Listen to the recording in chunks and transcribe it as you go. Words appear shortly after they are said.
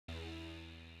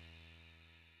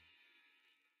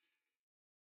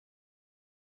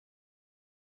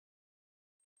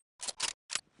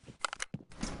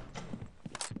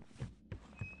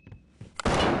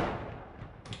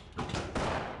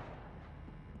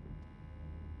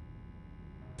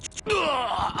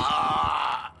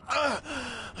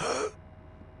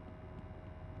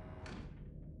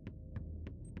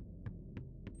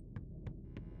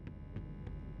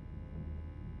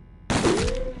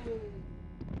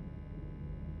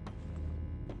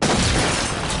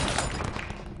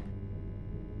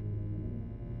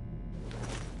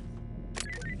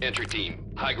Entry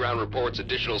team, high ground reports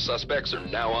additional suspects are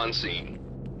now on scene.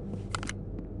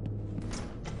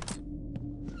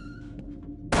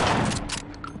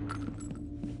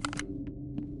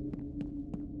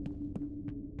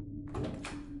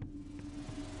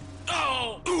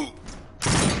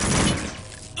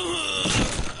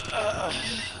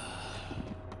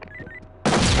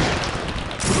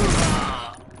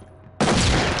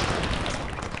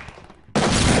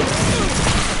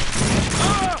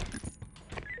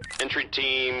 Entry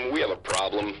team, we have a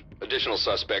problem. Additional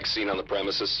suspects seen on the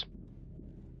premises.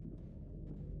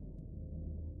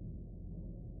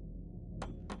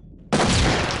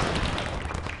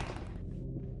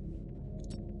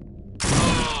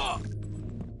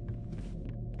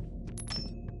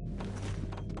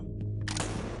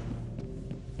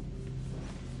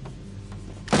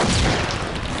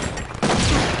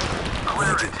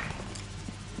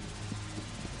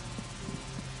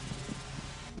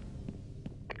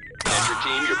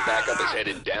 Team, your backup is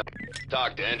headed down.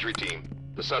 Talk to entry team.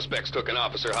 The suspects took an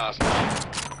officer hostage.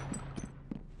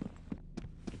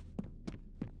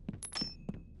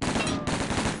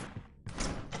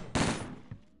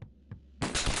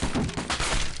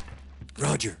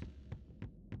 Roger.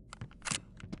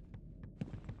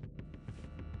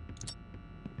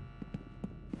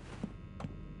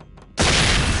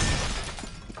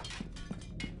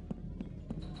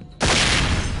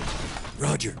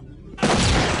 Roger.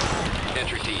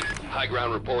 Entry team, high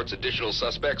ground reports additional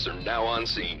suspects are now on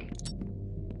scene.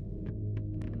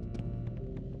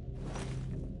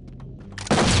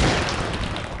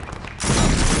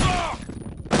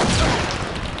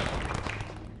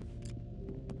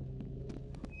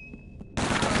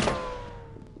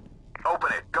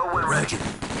 Open it. Go when ready.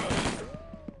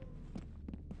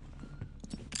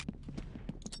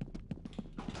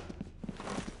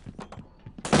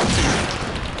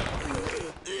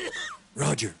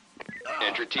 Roger. Roger.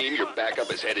 Entry team, your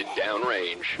backup is headed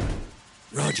downrange.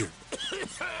 Roger.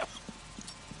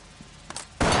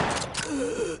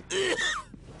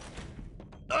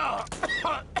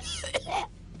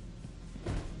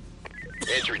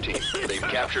 Entry team, they've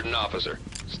captured an officer.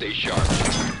 Stay sharp.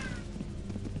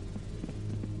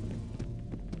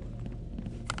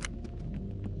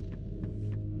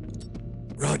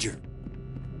 Roger.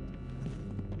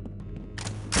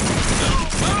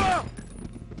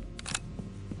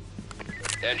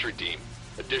 Entry team,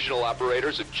 additional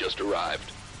operators have just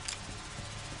arrived.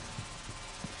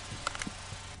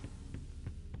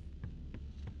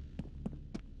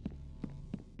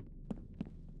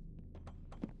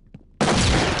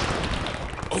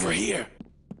 Over here.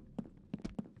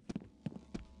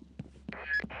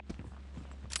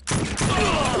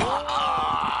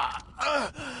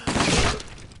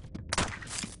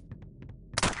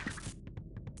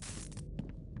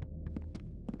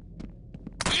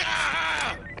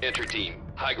 Entry team,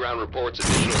 high ground reports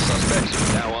additional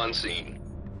suspects are now on scene.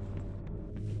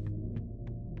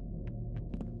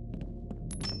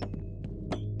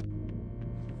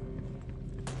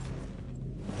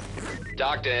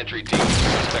 Dock to entry team,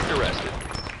 suspect arrested.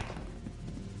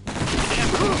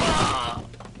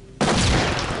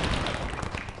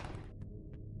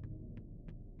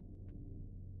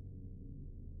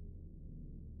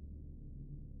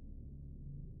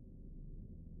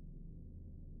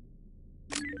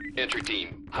 Entry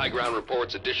team, high ground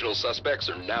reports additional suspects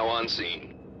are now on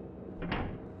scene.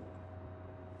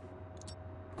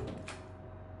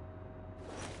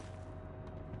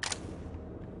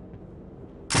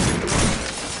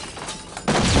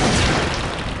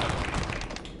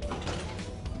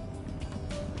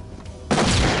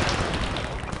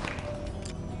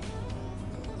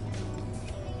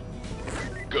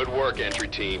 Good work, entry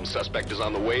team. Suspect is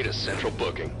on the way to central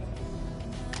booking.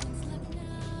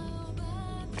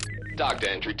 Dock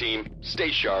to entry team. Stay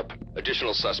sharp.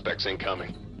 Additional suspects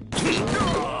incoming.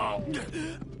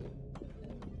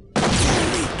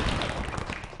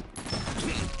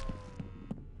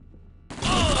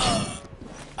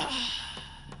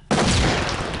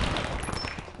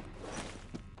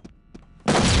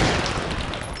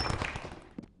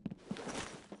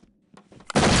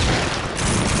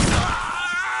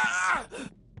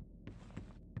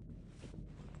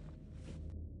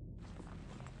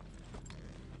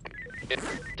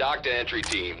 Dock to entry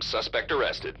team. Suspect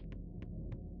arrested.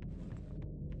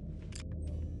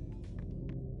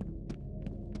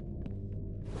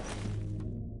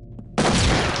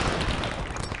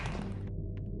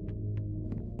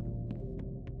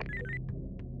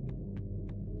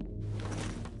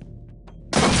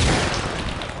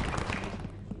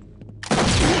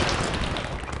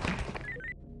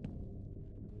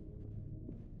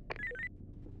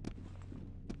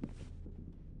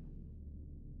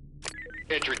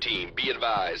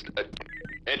 advised.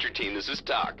 Entry team, this is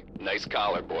Talk. Nice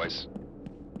collar, boys.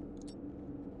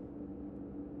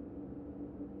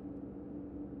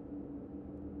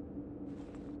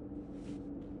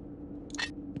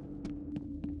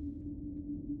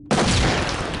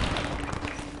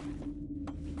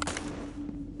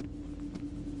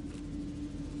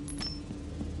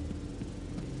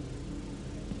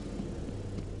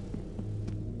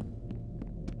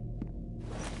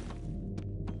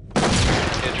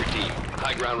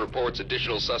 High ground reports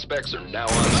additional suspects are now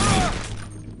on scene.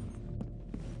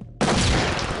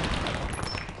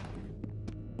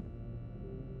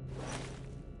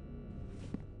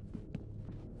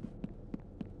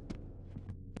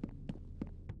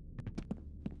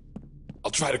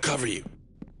 I'll try to cover you.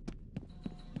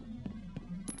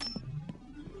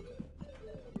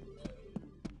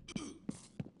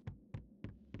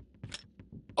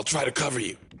 I'll try to cover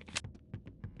you.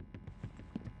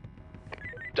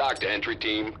 Dock to entry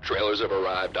team. Trailers have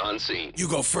arrived on scene. You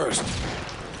go first.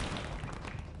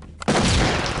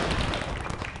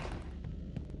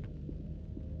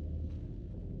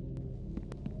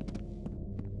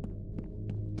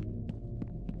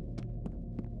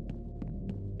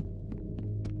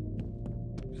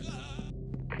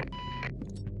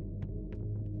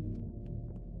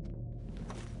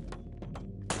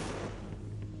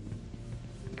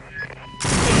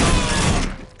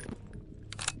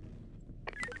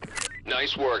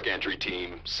 Nice work, entry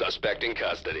team. Suspect in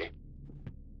custody.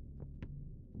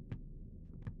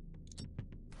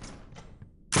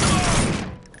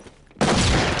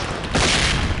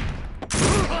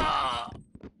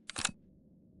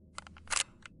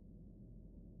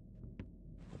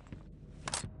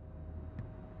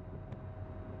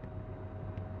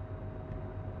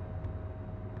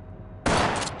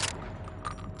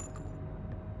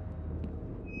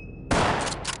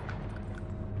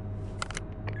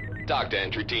 Dock to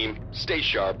entry team. Stay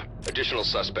sharp. Additional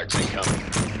suspects incoming.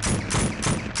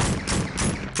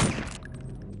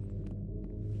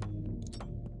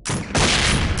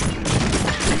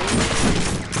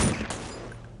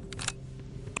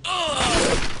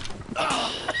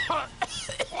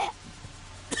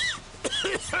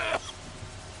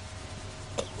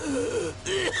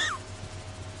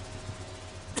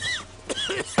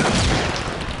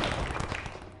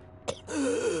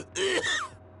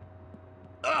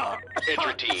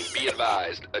 Entry team, be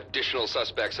advised. Additional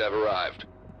suspects have arrived.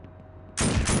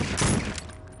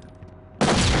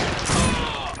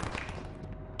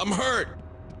 I'm hurt.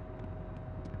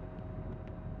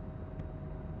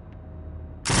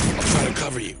 I'll try to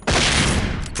cover you.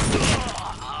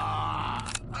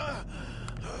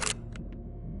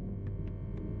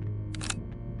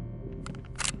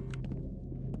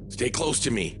 Stay close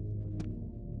to me.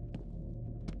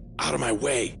 Out of my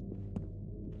way.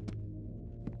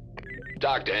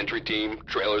 Dock to entry team.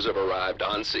 Trailers have arrived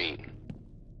on scene.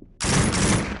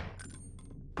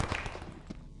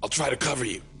 I'll try to cover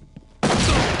you.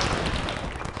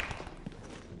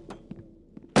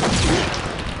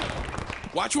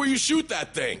 Watch where you shoot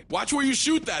that thing. Watch where you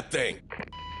shoot that thing.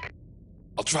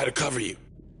 I'll try to cover you.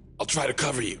 I'll try to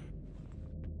cover you.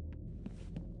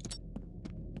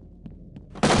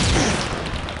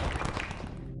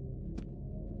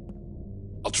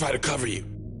 I'll try to cover you.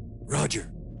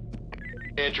 Roger.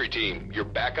 Entry team, your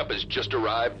backup has just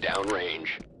arrived downrange.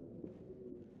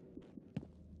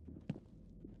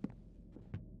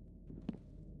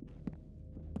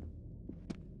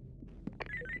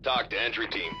 Talk to entry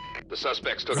team. The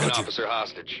suspects took an Roger. officer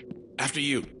hostage. After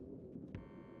you.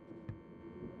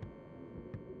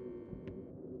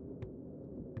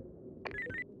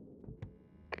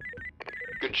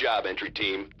 Good job, entry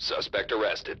team. Suspect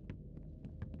arrested.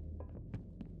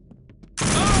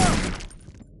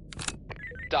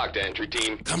 Talk to entry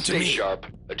team. Come to Stay me. sharp.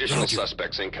 Additional Roger.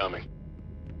 suspects incoming.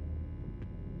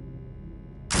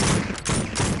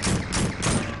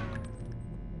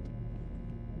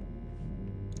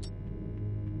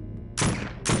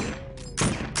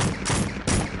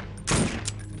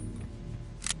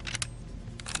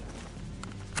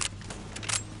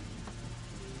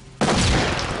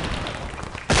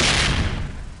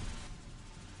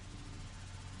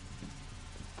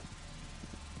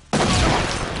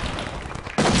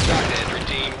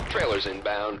 Trailers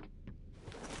inbound.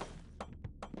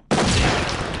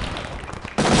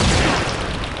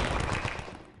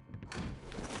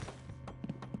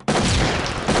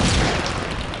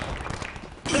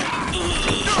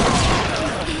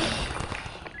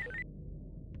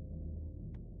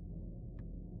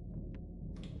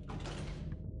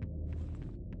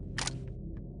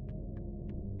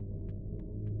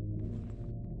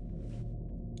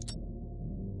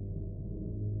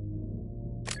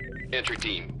 Entry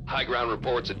team, high ground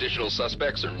reports additional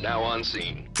suspects are now on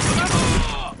scene.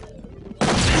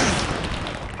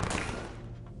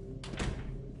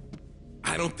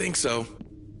 I don't think so.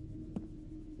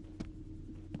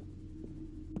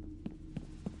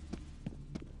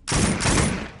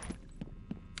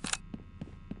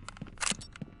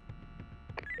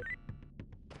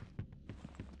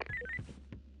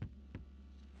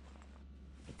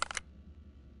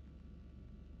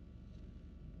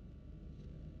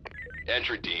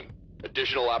 Entry team,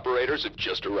 additional operators have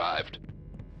just arrived.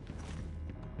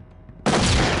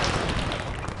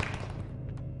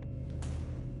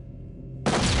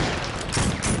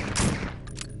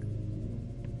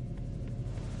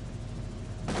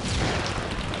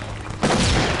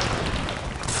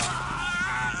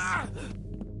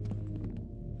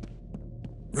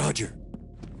 Roger.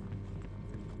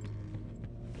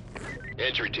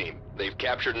 Entry team, they've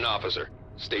captured an officer.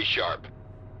 Stay sharp.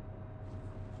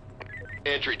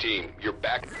 Entry team, you're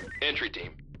back. Entry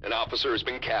team, an officer has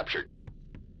been captured.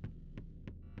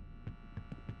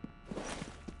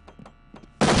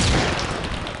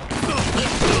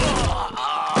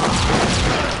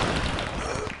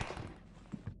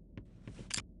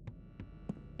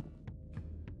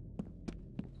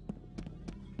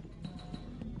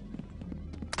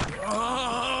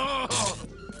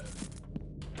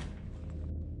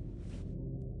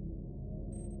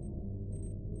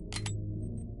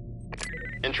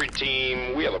 Entry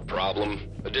team, we have a problem.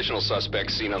 Additional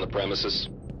suspects seen on the premises.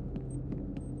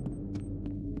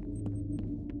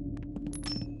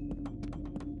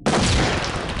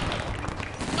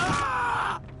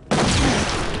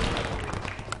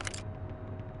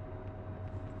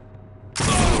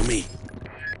 Follow me.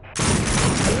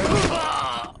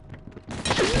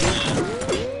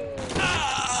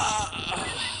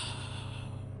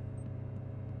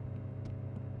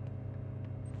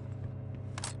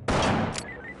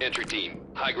 Entry team,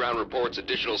 high ground reports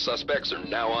additional suspects are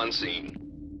now on scene.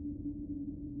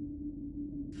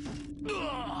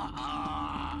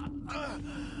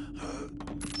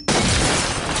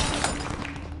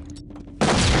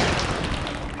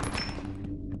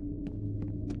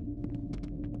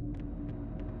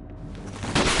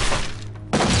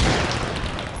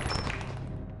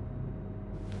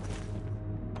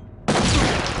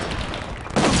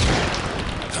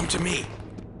 Come to me.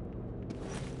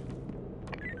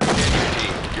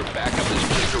 Your backup has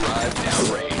just arrived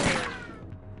downrange.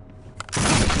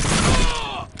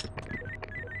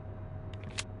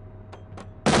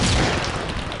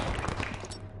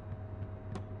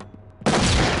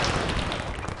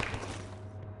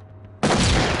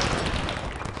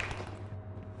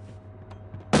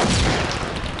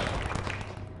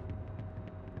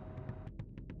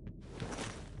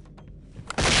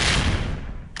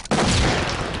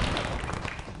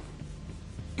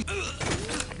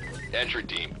 Entry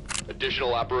team,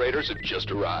 additional operators have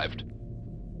just arrived.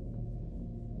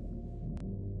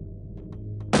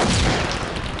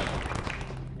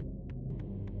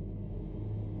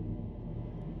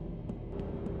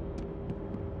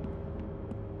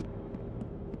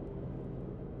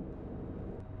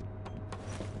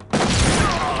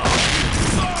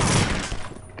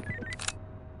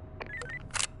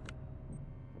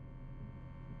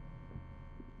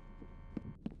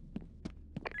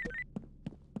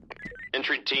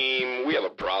 Entry team, we have a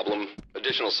problem.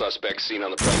 Additional suspects seen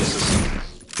on the premises.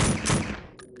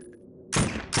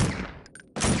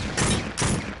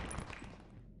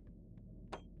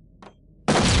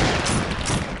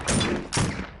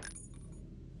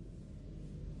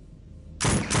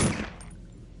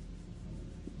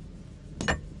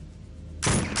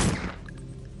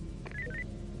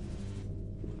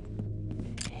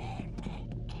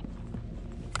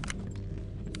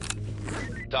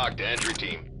 Talk to entry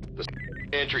team.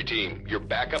 Entry team, your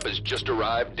backup has just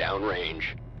arrived downrange.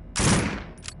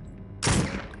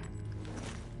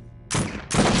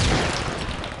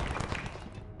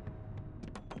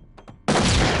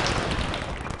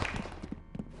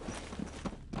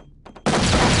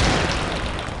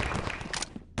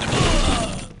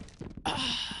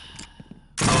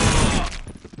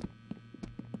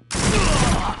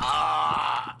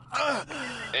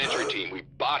 Entry team, we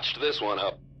botched this one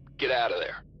up. Get out of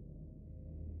there.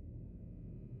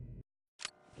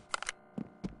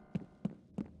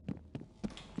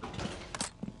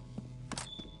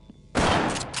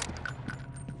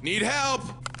 Need help!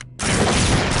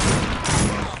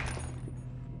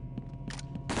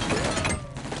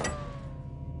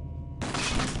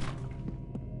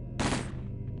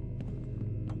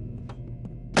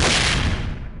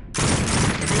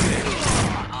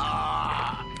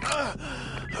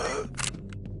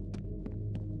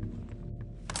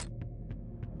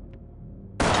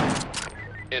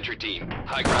 Entry team,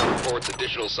 high ground reports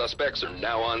additional suspects are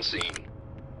now on scene.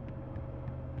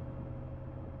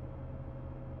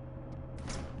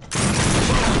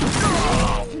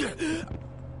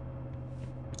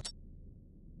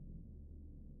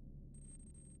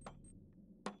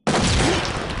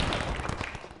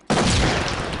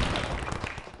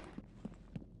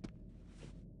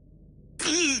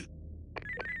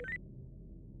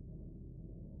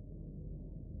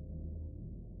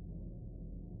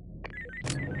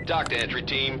 Dock to entry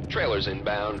team, trailers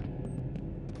inbound.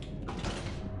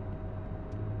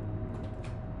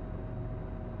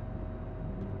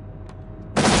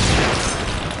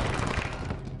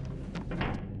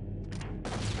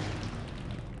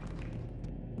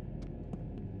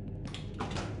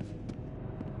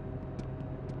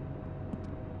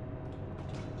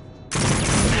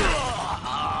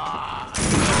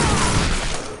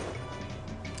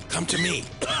 Come to me.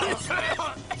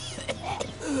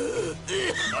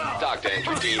 Dock to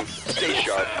entry team, stay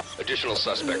sharp. Additional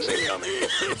suspects incoming.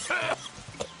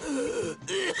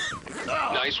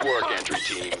 Nice work, entry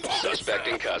team. Suspect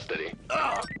in custody.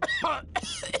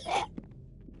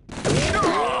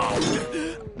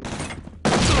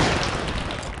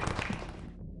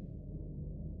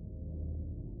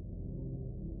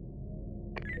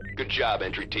 Good job,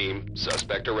 entry team.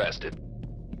 Suspect arrested.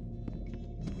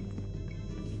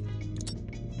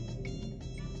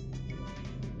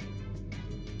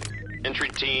 Entry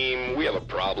team, we have a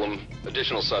problem.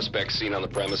 Additional suspects seen on the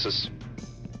premises.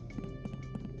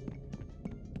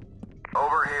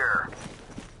 Over here.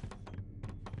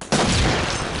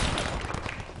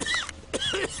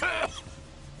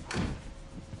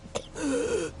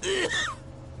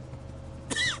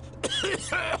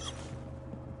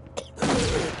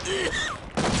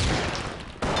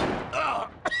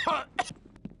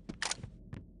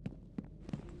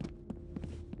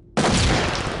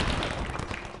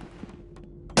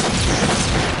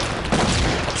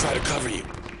 Try to cover you.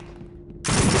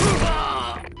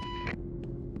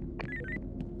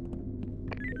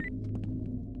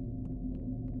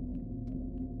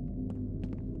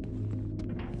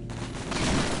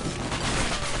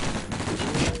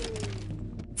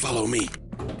 Follow me.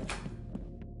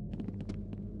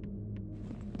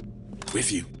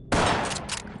 With you.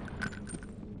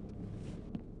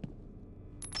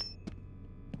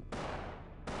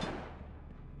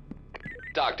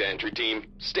 Dock to entry team,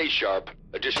 stay sharp.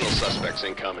 Additional suspects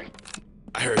incoming.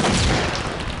 I heard you.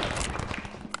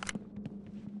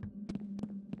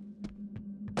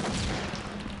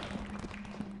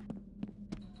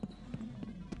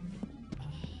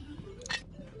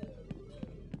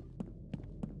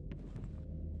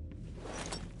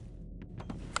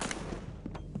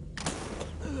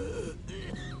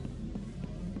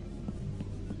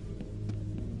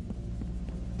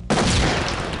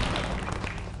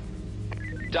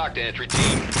 Dock to entry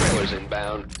team, trailers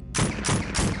inbound.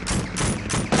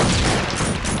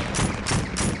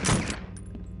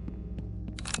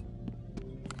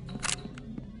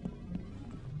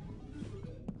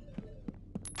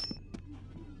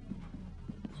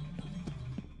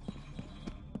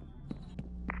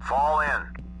 Fall in.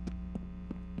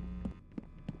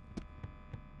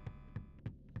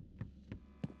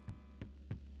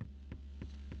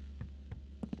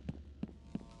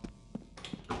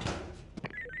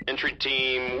 Entry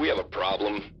team, we have a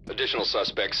problem. Additional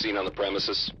suspects seen on the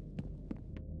premises.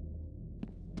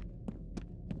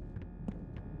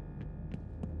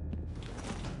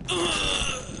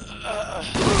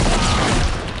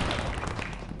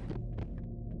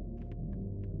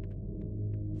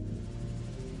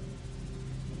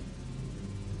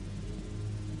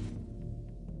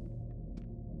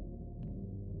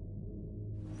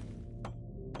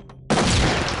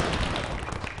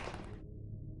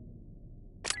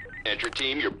 Entry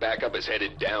team, your backup is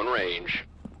headed downrange.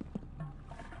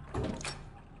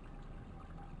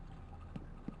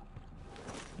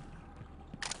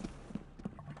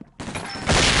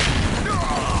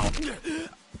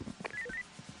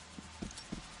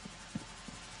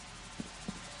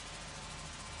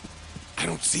 I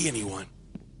don't see anyone.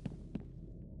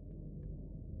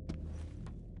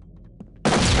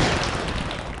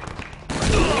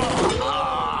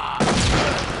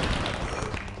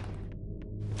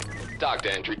 Dock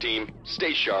to entry team,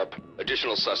 stay sharp.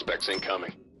 Additional suspects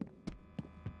incoming.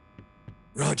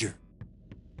 Roger.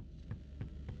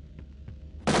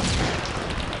 Keep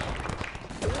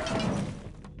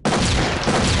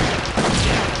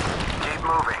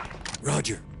moving.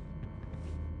 Roger.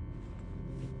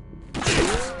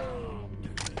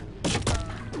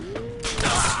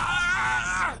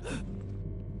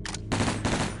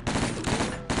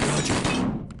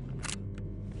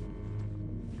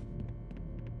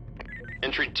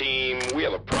 Entry team, we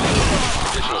have a problem.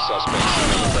 Additional suspects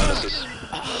seen on the premises.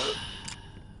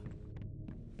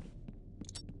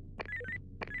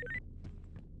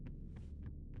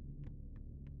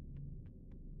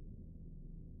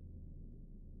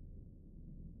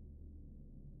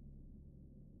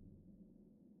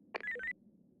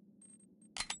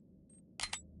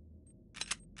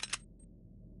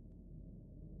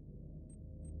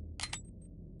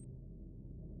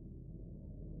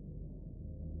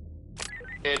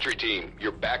 Entry team,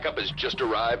 your backup has just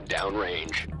arrived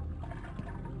downrange.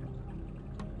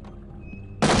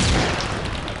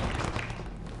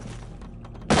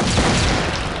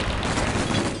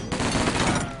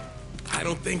 I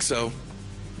don't think so.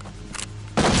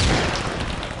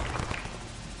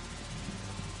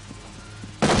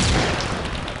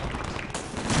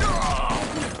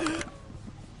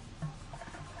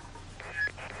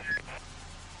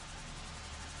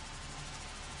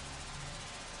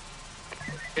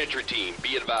 Entry team,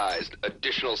 be advised,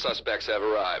 additional suspects have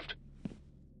arrived.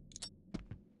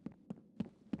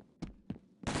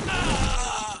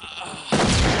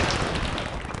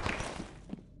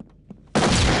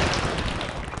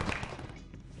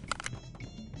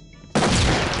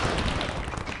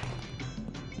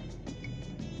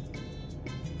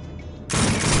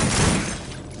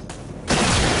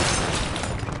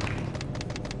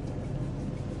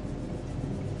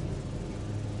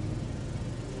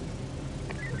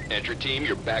 Entry team,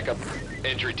 your backup.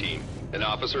 Entry team, an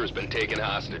officer has been taken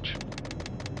hostage.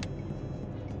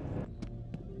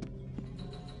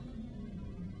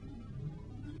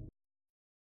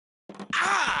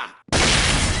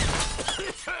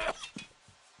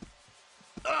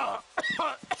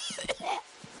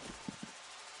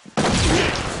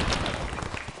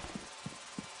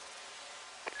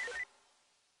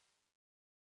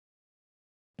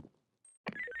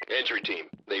 Entry team,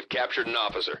 they've captured an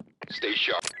officer. Stay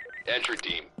sharp. Entry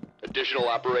team, additional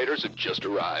operators have just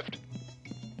arrived.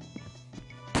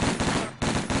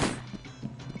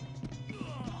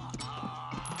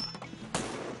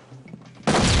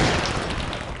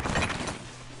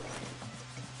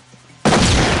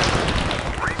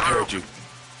 I heard you.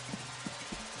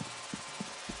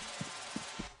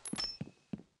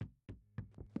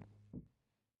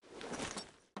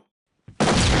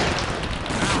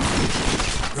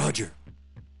 Roger.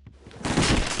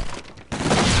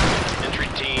 Entry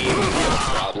team,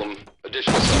 problem.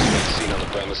 Additional suspects seen on the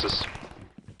premises.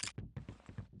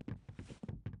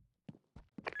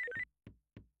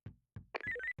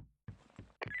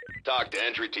 Talk to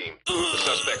entry team. The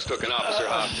suspects took an officer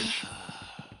hostage.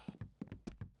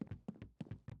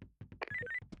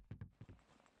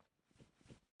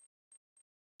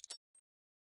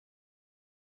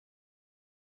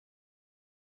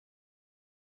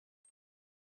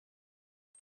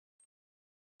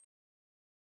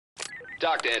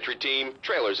 Talk to entry team.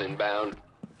 Trailers inbound.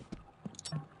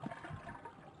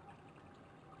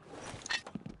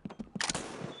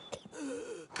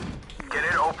 Get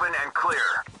it open and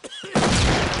clear.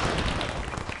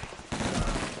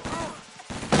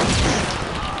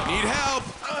 Need help!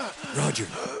 Roger.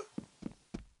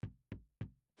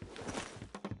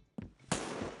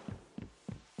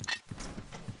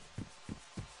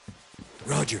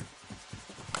 Roger.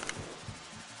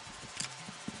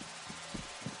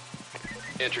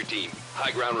 Entry team.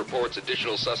 High ground reports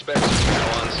additional suspects are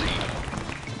now on scene.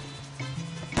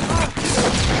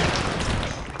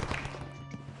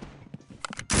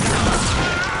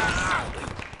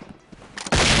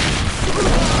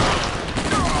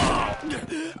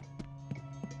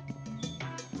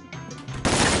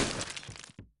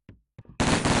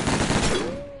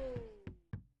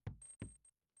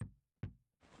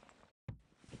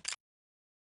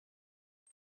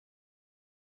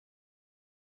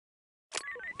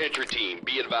 Entry team,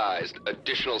 be advised,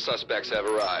 additional suspects have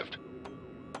arrived.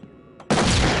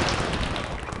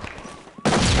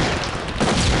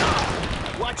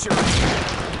 Watch your aim.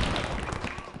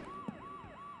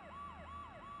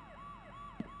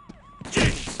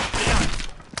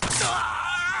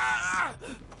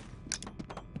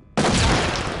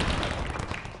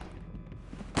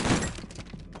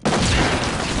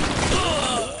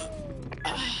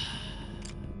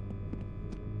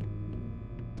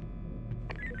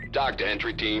 Talk to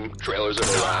entry team. Trailers have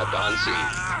arrived on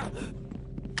scene.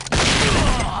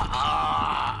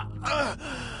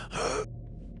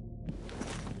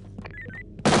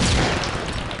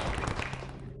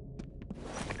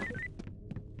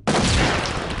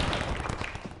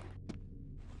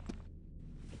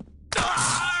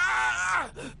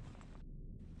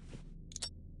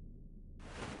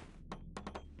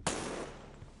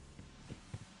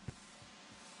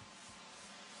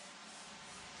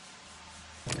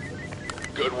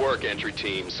 Good work, entry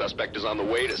team. Suspect is on the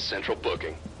way to central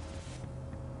booking.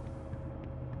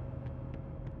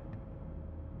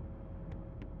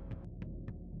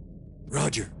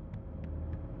 Roger.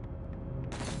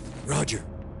 Roger.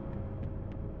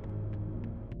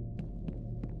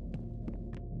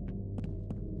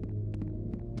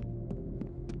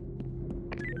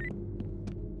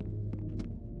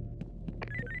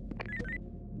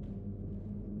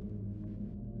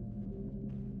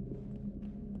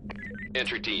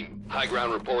 Entry team, high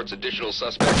ground reports additional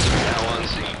suspects are now on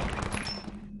scene.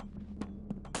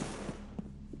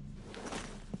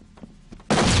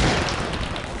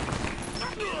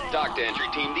 Dock to entry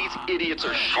team, these idiots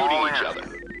are shooting each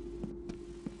other.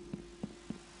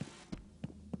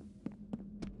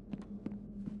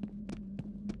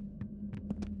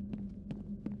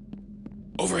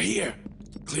 Over here.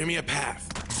 Clear me a path.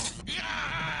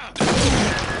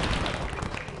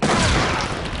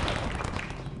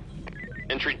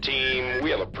 Entry team, we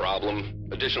have a problem.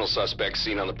 Additional suspects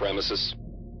seen on the premises.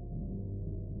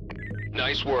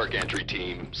 Nice work, entry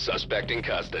team. Suspect in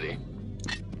custody.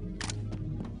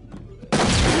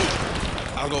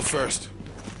 I'll go first.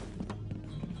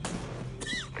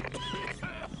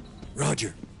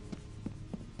 Roger.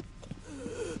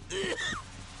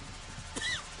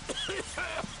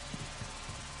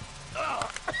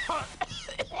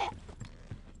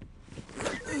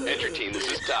 Entry team,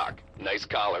 this is Doc. Nice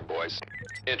collar, boys.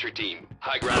 Entry team,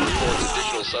 high ground reports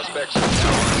additional suspects are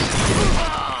now on scene.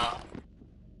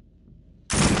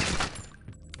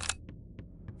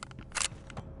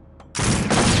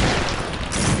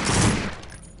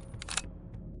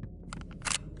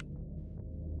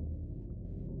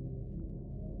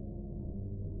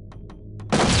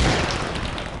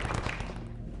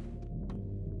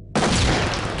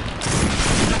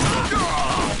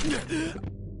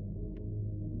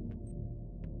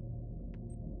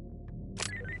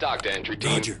 Dock to entry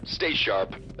team. Roger. Stay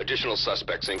sharp. Additional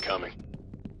suspects incoming.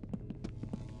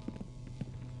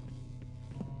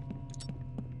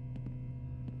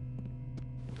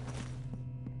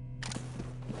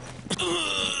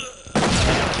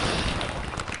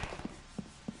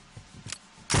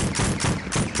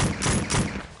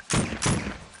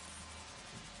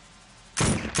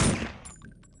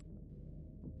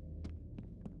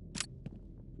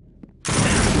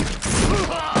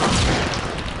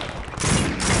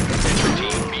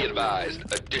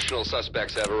 Additional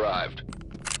suspects have arrived.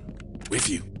 With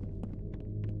you.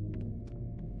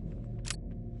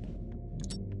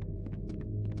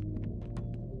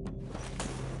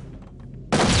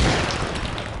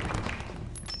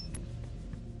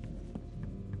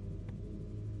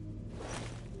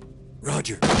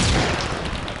 Roger.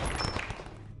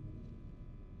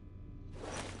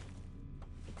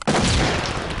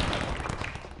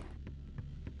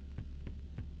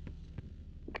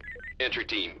 Entry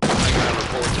team, high ground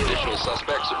reports additional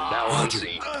suspects are now on Roger.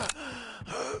 scene.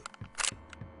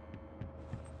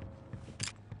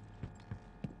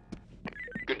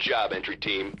 Good job, entry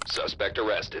team. Suspect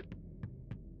arrested.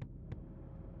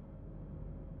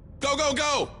 Go, go,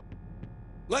 go!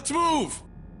 Let's move!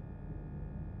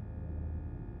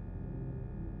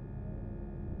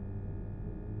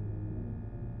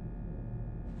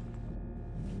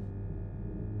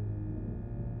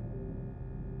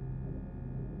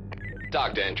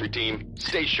 Dock to entry team.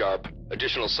 Stay sharp.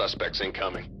 Additional suspects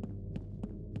incoming.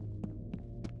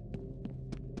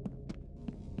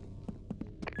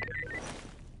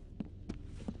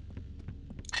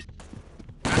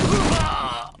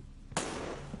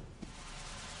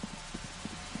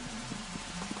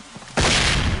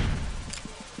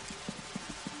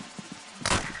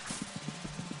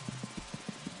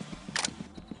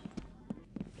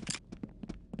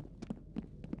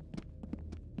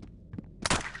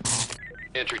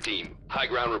 Entry team, high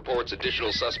ground reports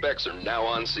additional suspects are now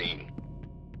on scene.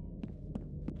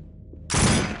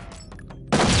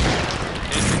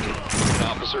 Entry team, an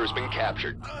officer has been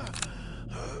captured.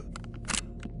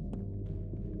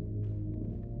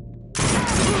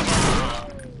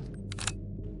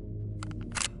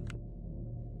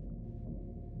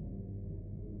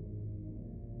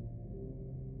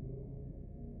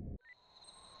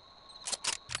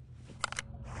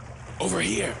 Over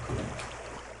here.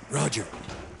 Roger.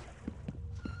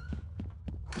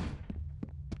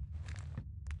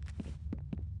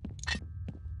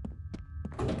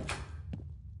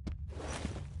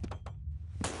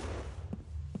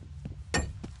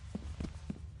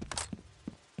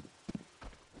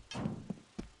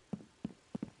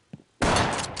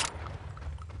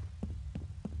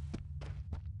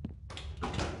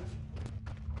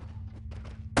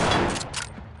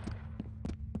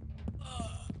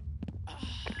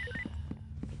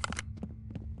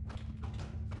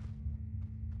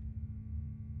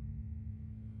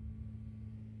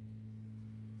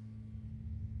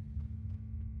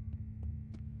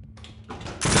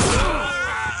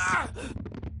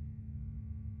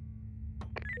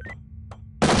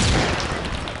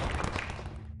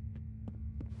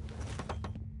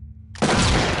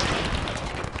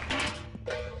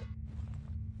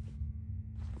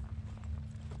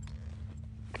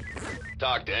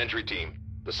 Talk to entry team.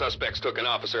 The suspects took an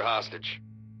officer hostage.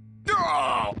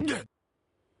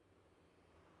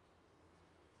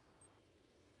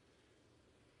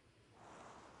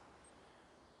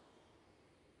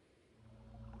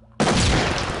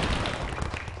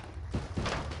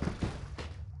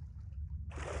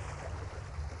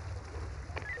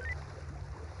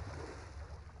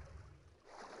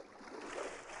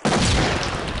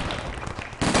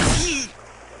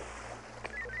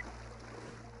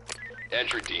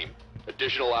 Entry team.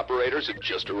 Additional operators have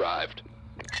just arrived.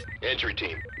 Entry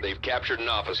team. They've captured an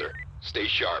officer. Stay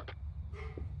sharp.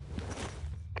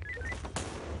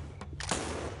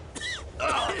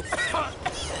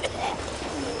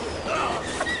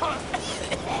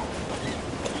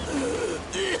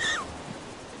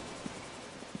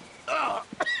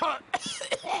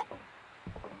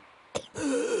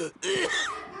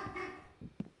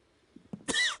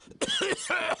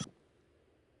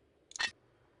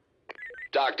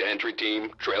 Talk to entry team.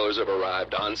 Trailers have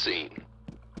arrived on scene.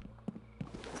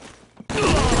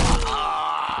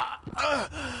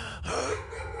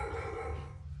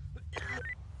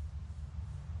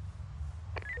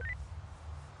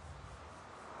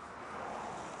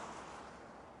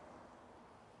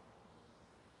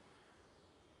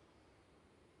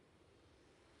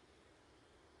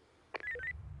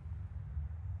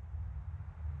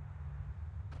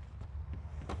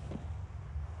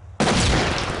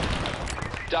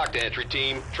 Talk to entry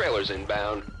team. Trailers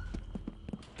inbound.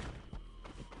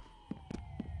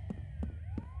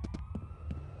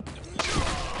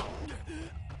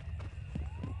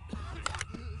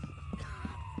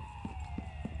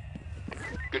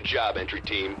 Good job, entry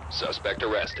team. Suspect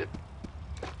arrested.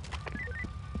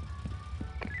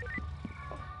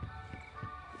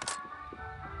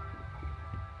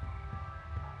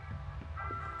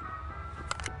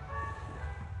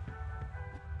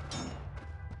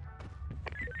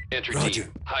 Entry Roger.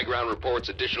 team. High ground reports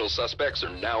additional suspects are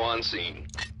now on scene.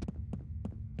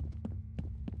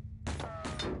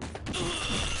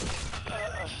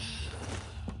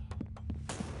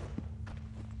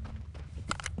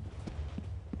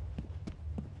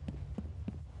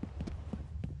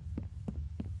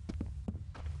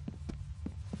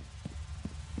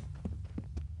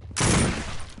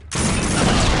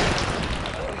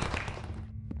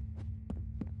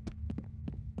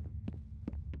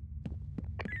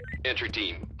 Entry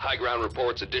team. High ground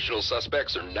reports additional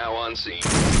suspects are now on scene.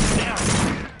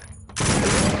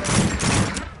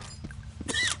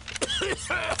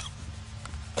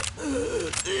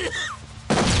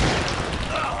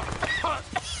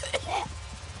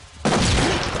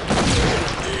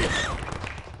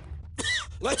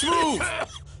 Let's move!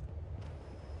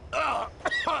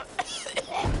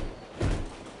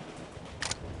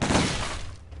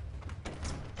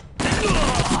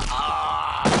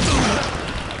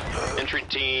 Entry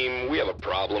team, we have a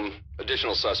problem.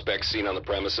 Additional suspects seen on the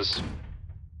premises.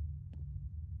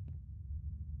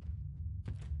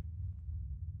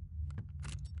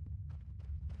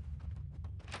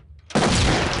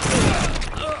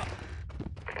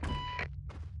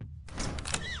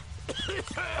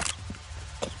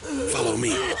 Follow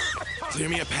me. Clear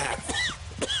me a path.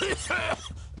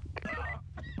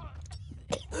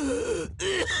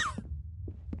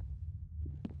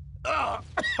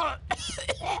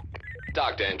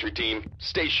 Talk to entry team.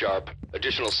 Stay sharp.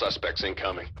 Additional suspects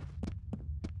incoming.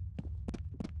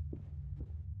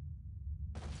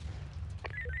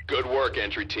 Good work,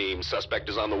 entry team. Suspect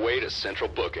is on the way to central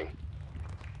booking.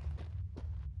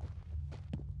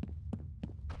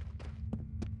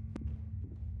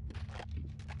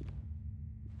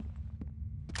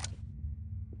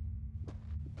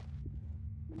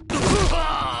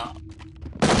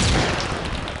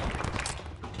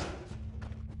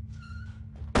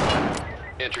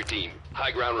 Entry team.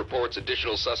 High ground reports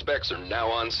additional suspects are now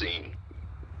on scene.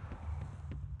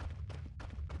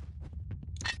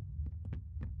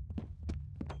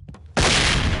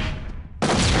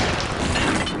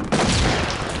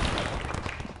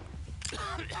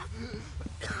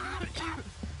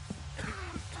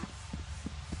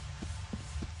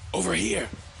 Over here.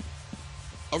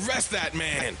 Arrest that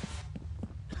man.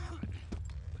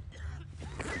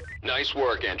 Nice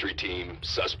work, entry team.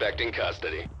 Suspect in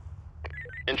custody.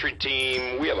 Entry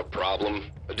team, we have a problem.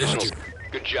 Additional... Roger.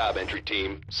 Good job, entry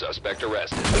team. Suspect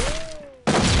arrested.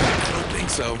 I don't think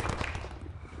so.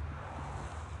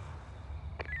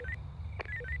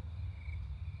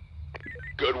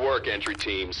 Good work, entry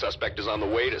team. Suspect is on the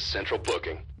way to central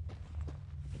booking.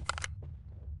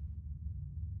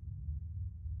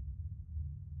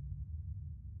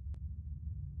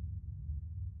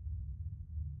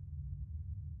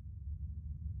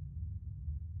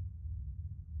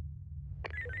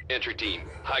 Entry team,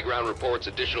 high ground reports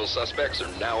additional suspects are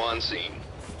now on scene.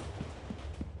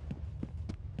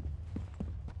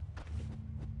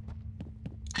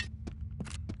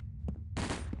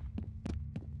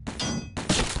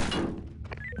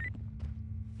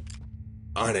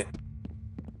 On it.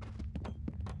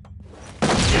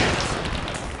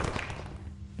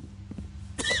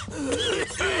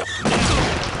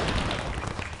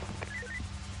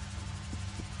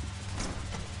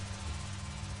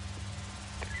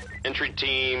 Entry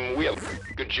team, we have...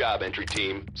 Good job, entry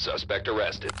team. Suspect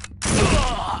arrested.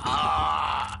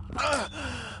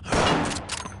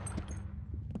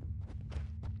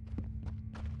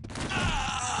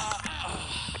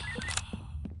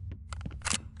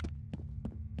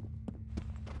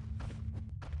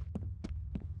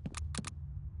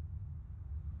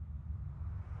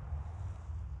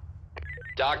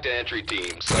 Dock to entry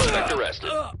team. Suspect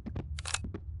arrested.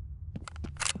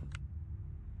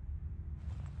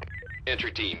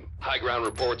 Entry team, high ground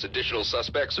reports additional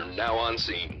suspects are now on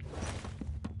scene.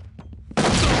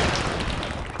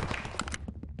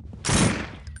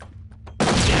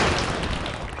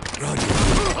 Roger.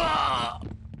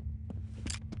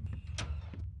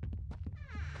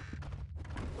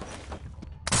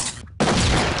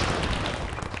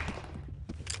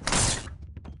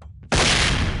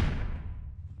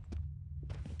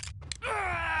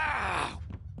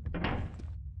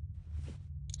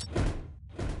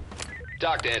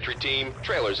 Dock to entry team.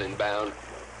 Trailers inbound.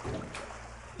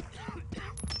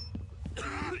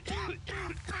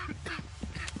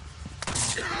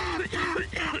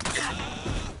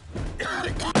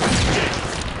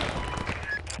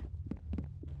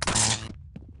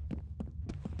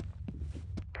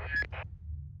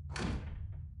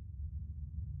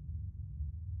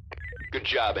 Good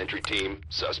job, entry team.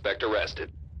 Suspect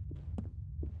arrested.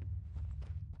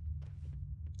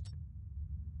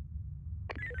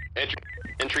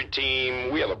 Entry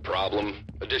team, we have a problem.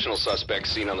 Additional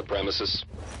suspects seen on the premises.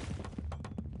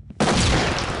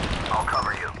 I'll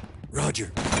cover you.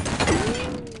 Roger.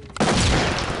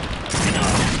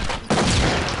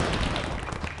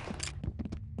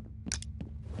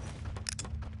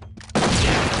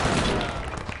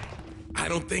 I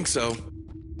don't think so.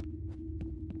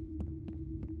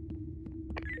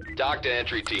 Dock to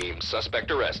entry team.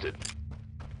 Suspect arrested.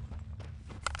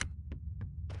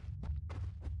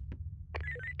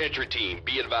 Entry team,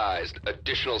 be advised.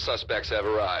 Additional suspects have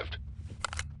arrived.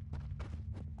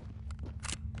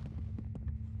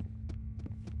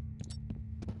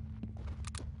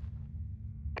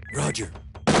 Roger.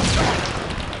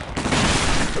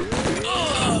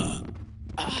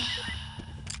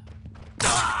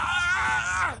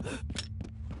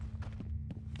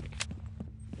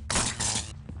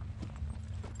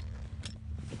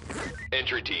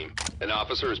 Entry team, an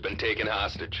officer has been taken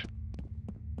hostage.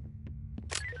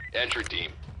 Entry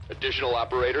team, additional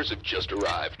operators have just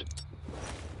arrived.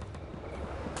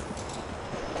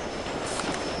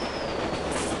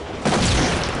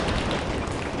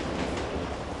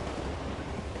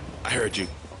 I heard you.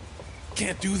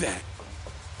 Can't do that.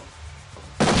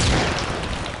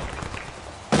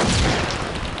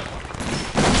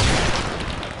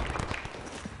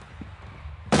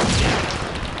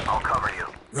 I'll cover you.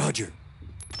 Roger.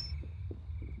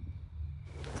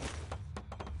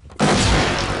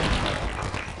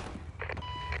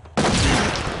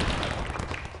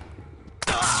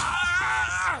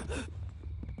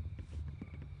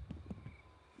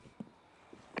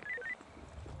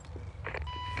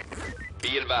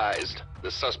 Be advised,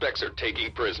 the suspects are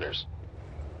taking prisoners.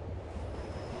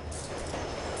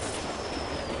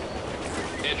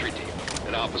 Entry team,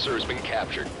 an officer has been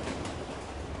captured.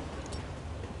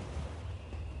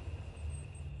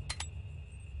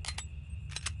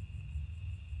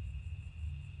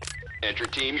 Entry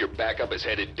team, your backup is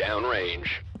headed downrange.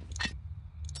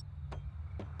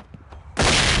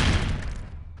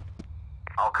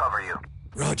 I'll cover you.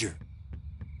 Roger.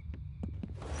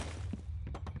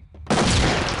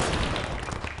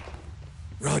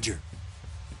 Roger.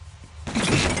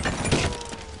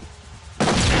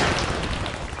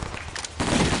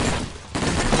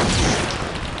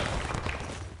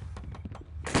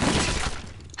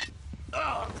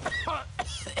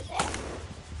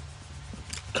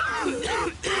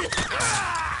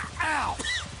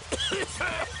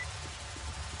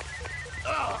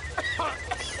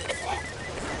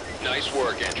 Nice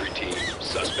work, entry team.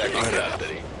 Suspect in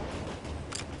custody.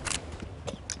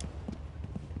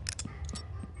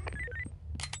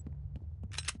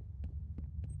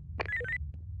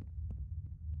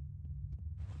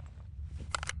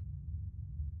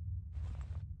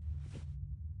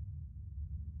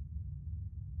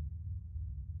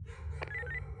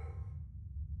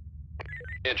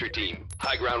 Entry team,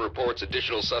 high ground reports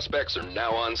additional suspects are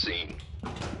now on scene.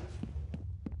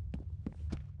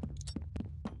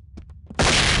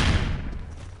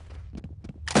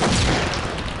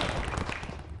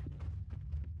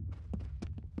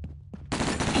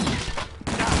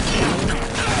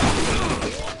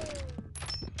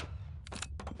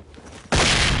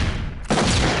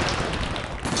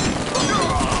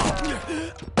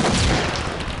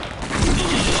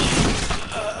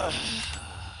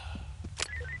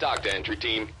 Dock to entry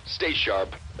team. Stay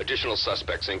sharp. Additional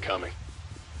suspects incoming.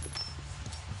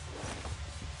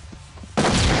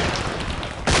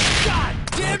 God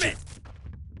damn it!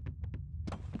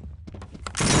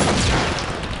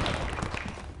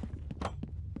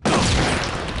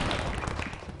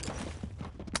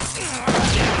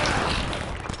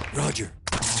 Roger.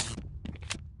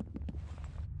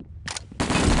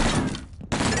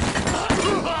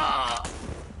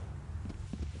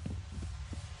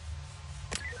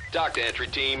 Dock to entry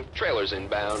team. Trailers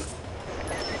inbound.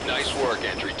 Nice work,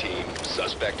 entry team.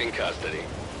 Suspect in custody.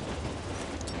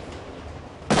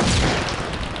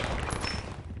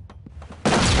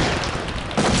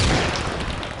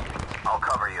 I'll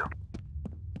cover you.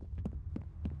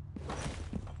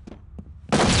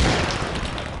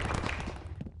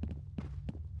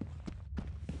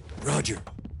 Roger.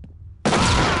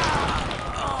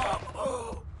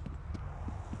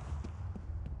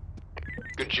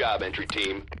 Good job, entry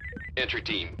team. Entry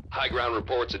team, high ground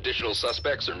reports additional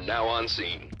suspects are now on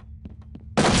scene.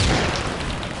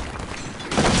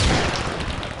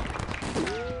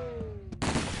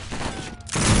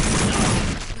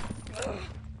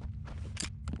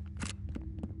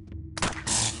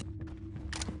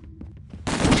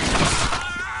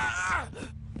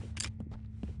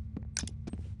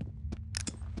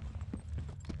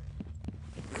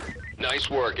 Nice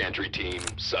work, entry team.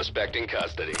 Suspect in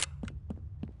custody.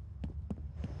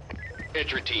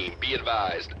 Entry team, be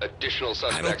advised. Additional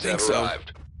suspects have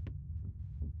arrived.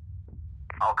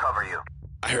 I'll cover you.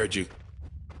 I heard you.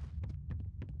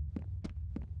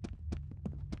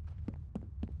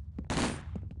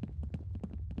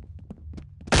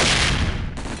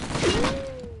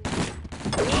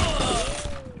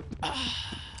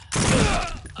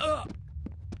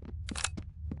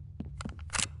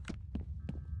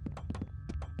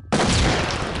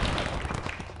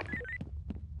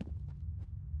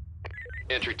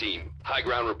 Entry team, high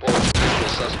ground reports additional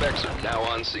suspects are now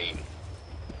on scene.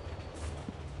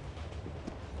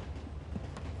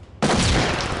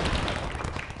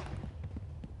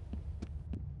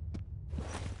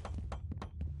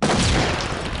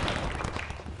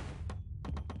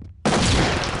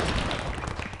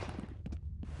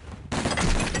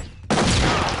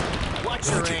 Watch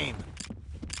your aim.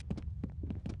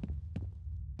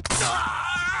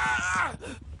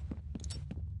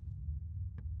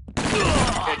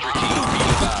 Entry team, be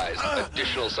advised.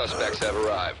 Additional suspects have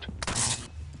arrived.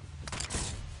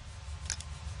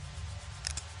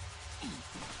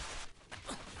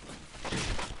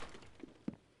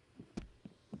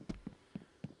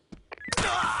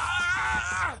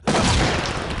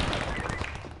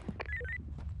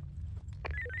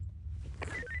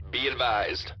 Be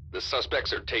advised. The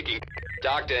suspects are taking...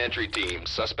 Dock to entry team.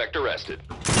 Suspect arrested.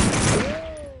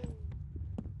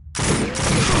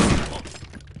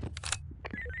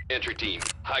 Entry team,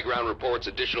 high ground reports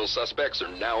additional suspects are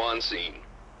now on scene.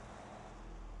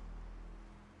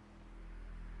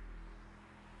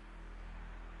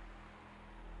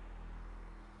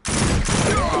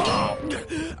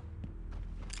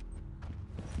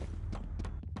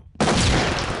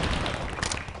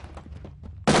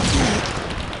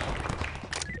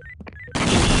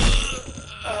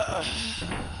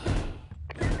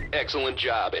 Excellent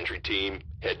job, entry team.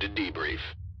 Head to debrief.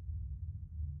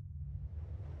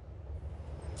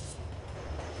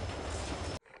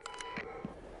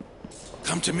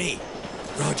 Come to me.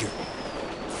 Roger.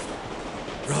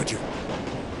 Roger.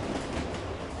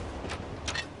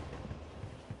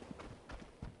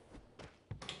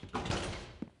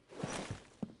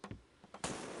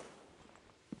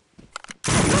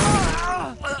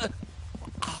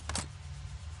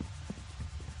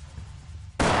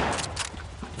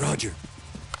 Roger.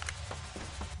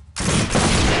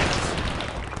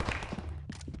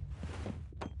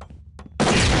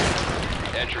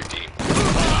 Entry team,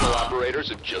 additional operators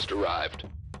have just arrived.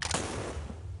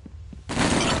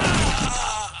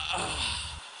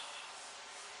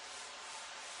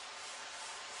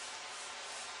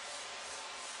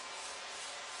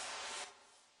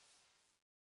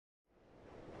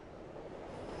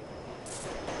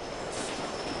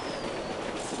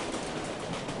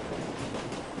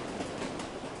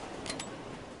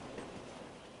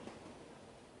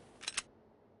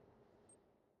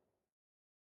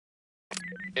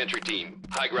 Entry team,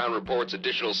 high ground reports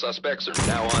additional suspects are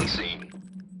now on scene.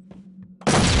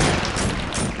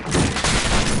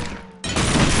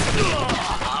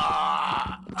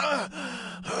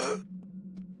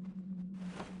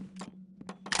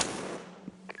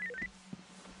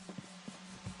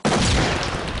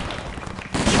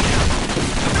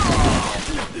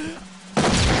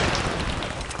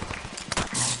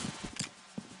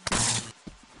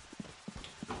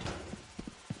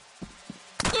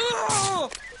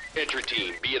 Entry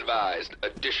team, be advised,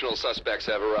 additional suspects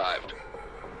have arrived.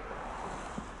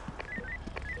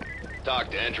 Talk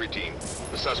to entry team.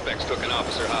 The suspects took an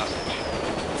officer hostage.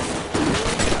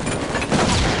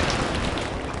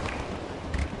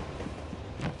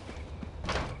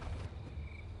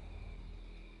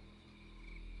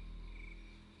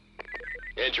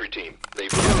 Entry team,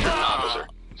 they've captured an officer.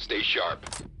 Stay sharp.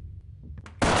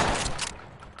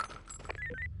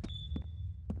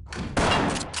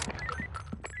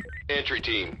 Entry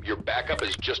team, your backup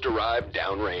has just arrived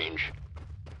downrange.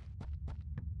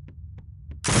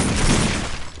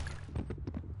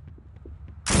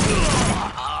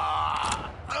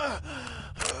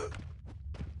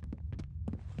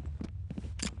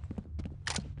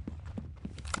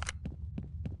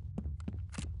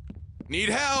 Need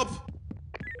help?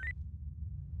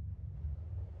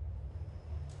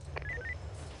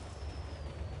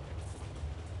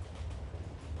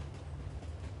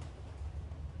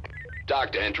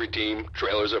 Dock to entry team,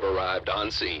 trailers have arrived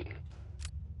on scene.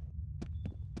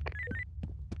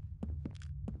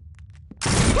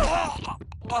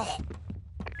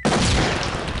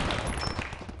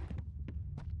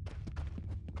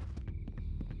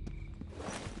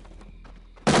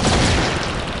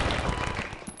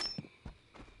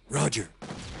 Roger.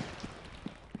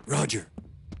 Roger.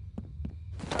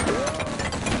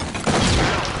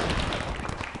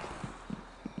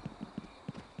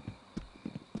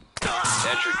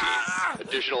 Entry team,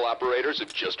 additional operators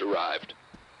have just arrived.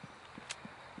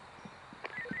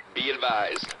 Be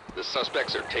advised, the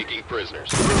suspects are taking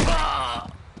prisoners.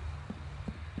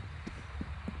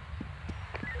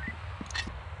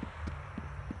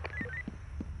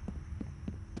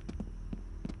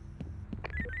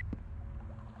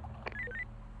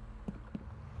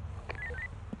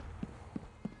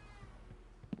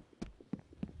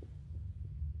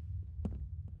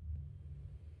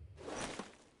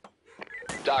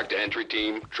 Dock to entry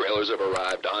team, trailers have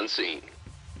arrived on scene.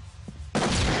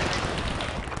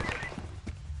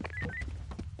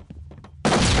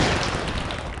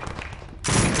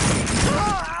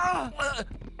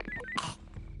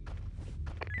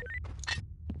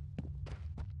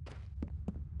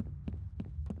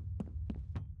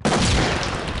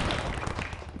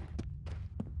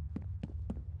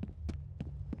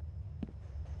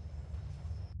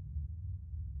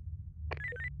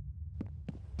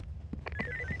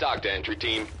 Dock to entry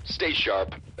team, stay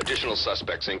sharp. Additional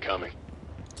suspects incoming.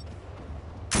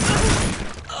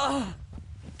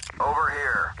 Over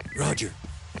here. Roger.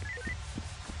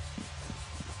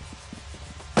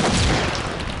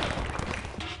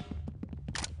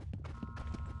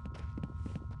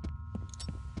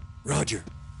 Roger.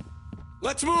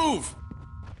 Let's move!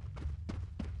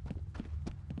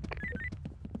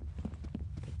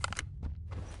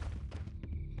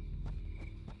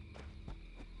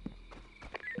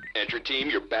 Entry team,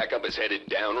 your backup is headed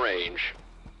downrange.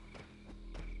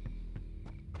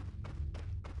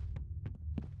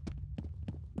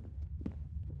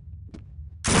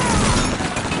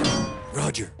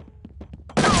 Roger.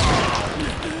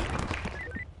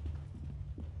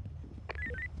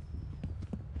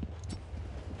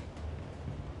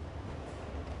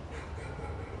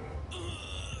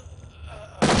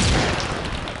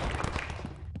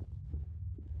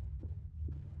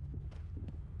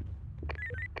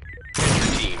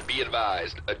 Team, be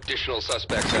advised, additional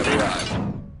suspects have arrived.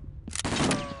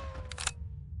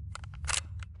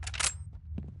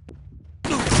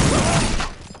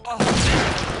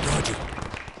 Roger.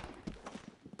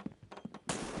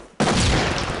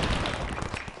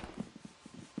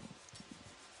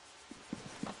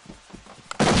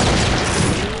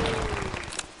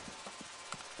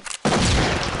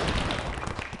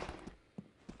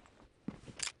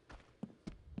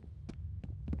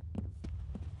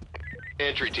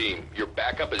 Entry team, your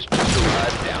backup has just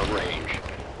arrived downrange.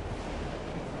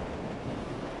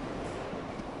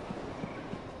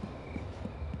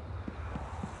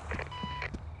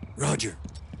 Roger.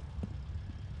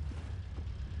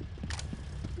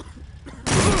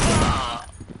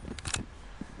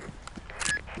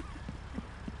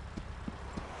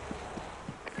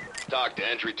 Talk to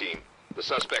entry team. The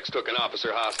suspects took an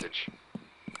officer hostage.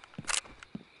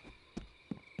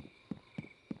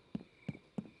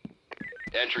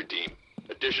 Entry team,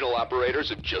 additional operators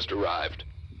have just arrived.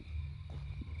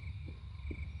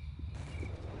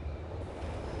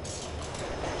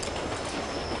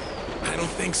 I don't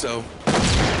think so.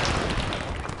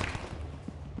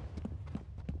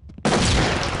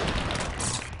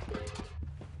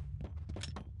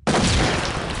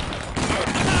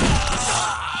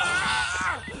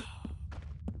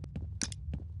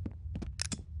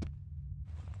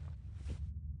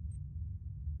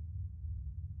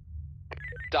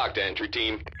 Dock to entry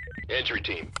team. Entry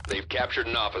team, they've captured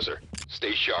an officer.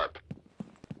 Stay sharp.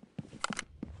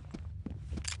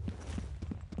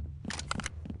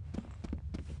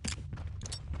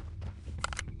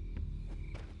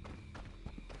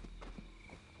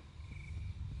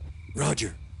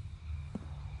 Roger.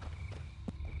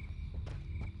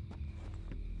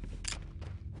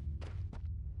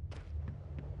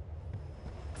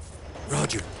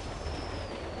 Roger.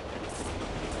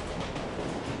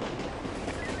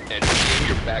 Entry team,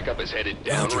 your backup is headed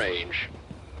Roger. downrange.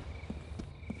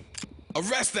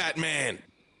 Arrest that man!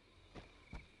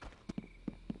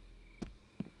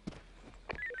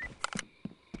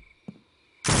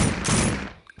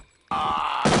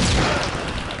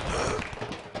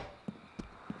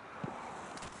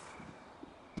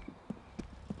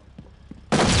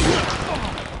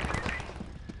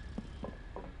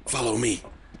 Follow me.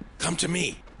 Come to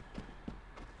me.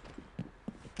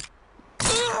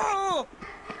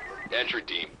 Entry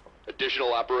team,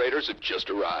 additional operators have just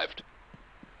arrived.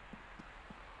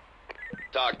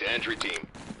 Talk to entry team.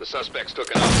 The suspects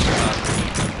took an officer hostage.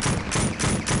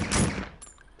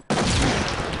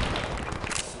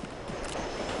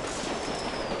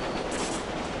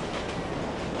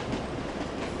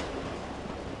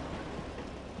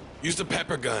 Use the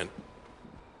pepper gun.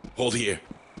 Hold here.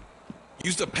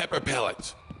 Use the pepper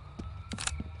pellets.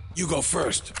 You go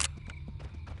first.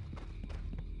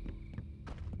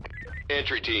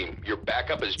 Entry team, your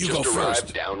backup has You just go arrived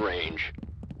first. downrange.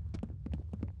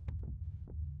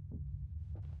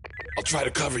 I'll try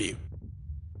to cover you.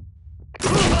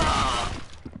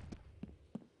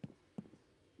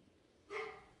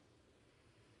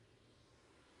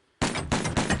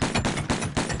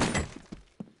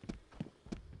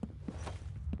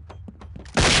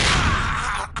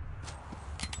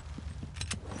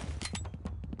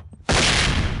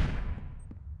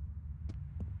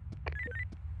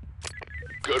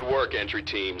 Good work, entry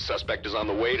team. Suspect is on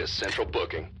the way to central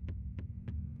booking.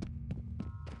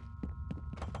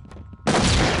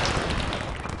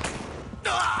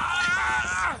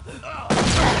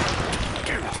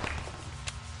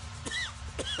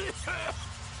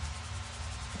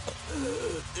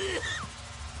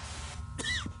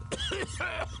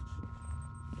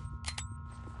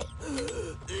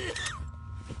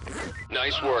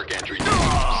 Nice work, entry team.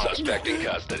 Suspect in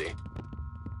custody.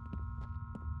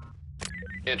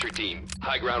 Entry team,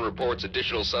 high ground reports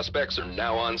additional suspects are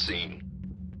now on scene.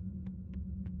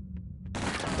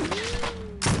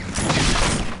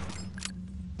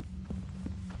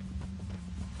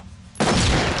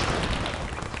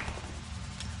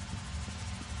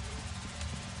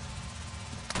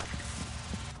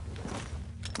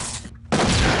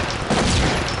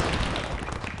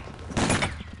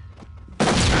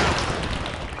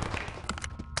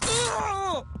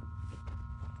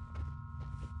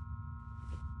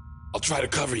 I'll try to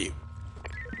cover you.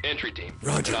 Entry team,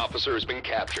 Roger. an officer has been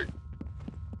captured.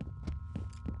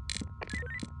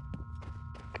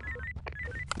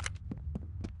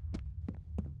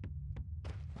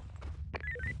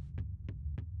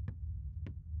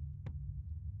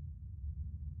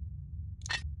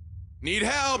 Need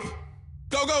help!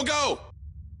 Go, go, go!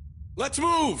 Let's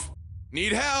move!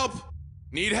 Need help!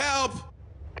 Need help!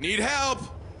 Need help!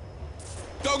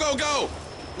 Go, go, go!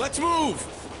 Let's move!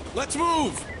 Let's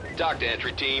move! Dock to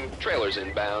entry team, trailers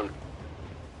inbound.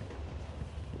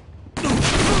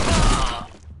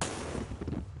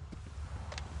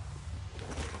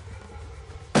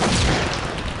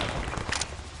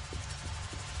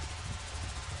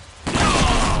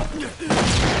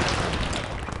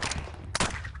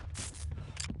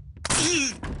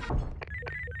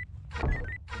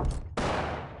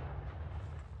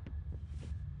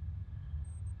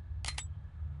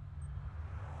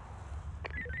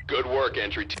 Good work,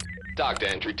 entry team. Dock to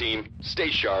entry team. Stay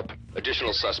sharp.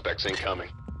 Additional suspects incoming.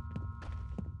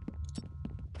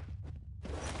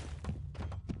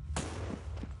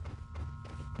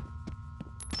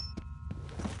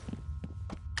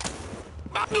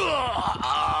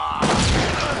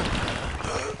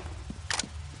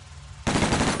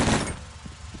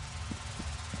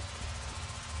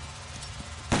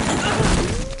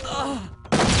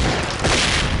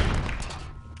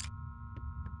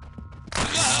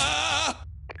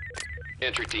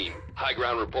 Entry team, high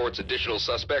ground reports additional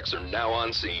suspects are now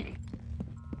on scene.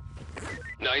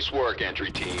 Nice work,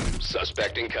 entry team.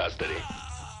 Suspect in custody.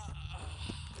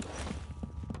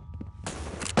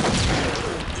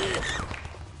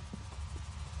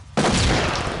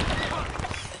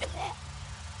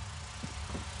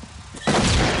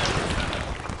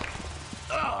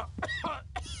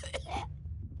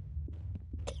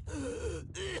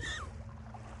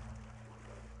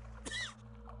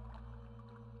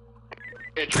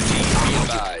 Entry team, be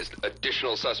advised.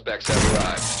 Additional suspects have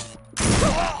arrived.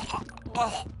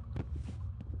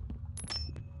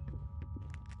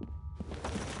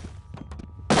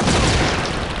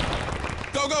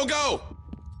 Go, go, go!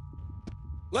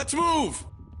 Let's move!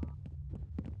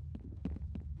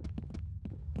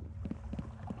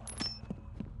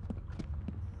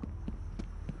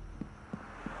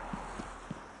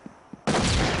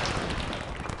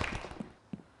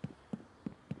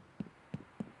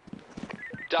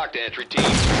 Dock to entry team.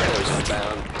 Trailers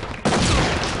inbound.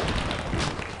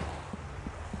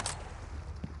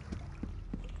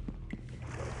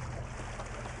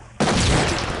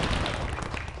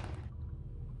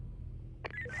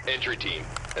 Entry team,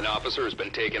 an officer has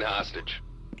been taken hostage.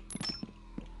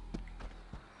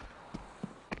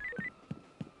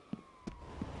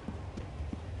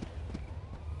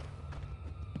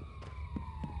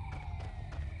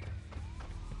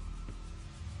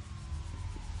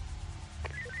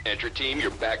 Entry team,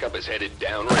 your backup is headed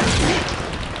downrange.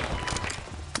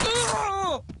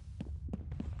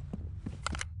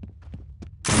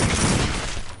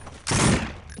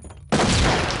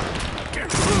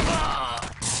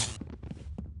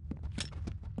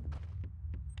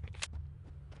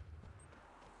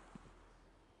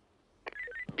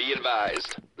 Be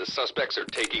advised, the suspects are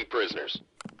taking prisoners.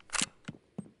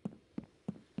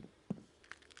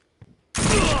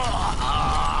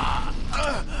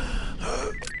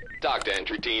 Dock to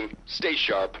entry team, stay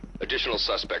sharp. Additional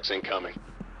suspects incoming.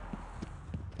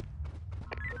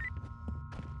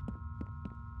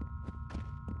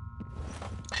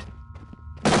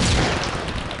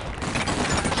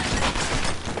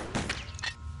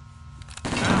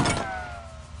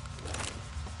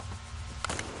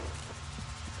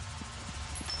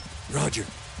 Roger.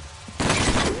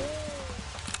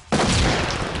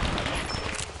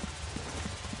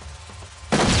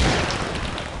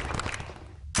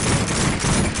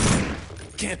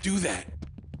 Can't do that.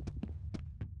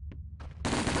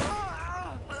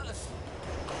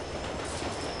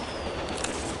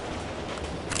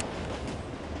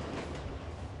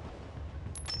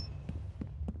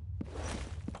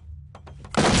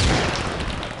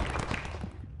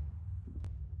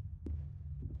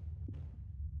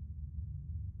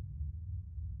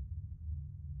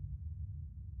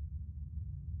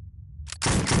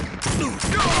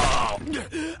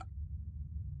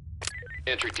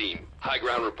 Entry team, high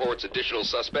ground reports additional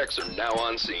suspects are now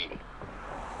on scene.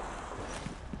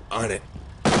 On it.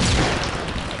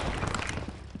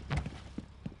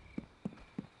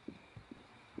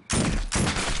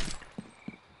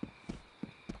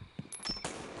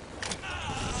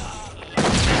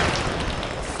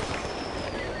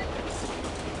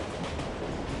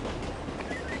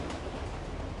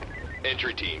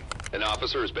 Entry team, an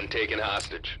officer has been taken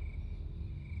hostage.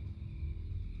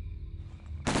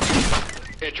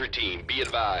 Entry team, be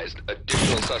advised.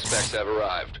 Additional suspects have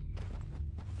arrived.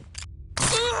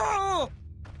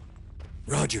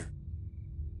 Roger.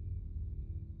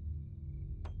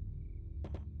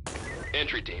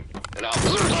 Entry team, an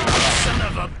officer has been... Son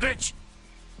of a bitch!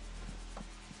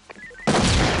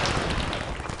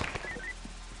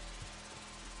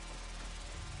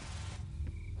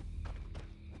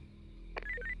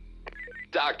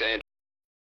 Dock to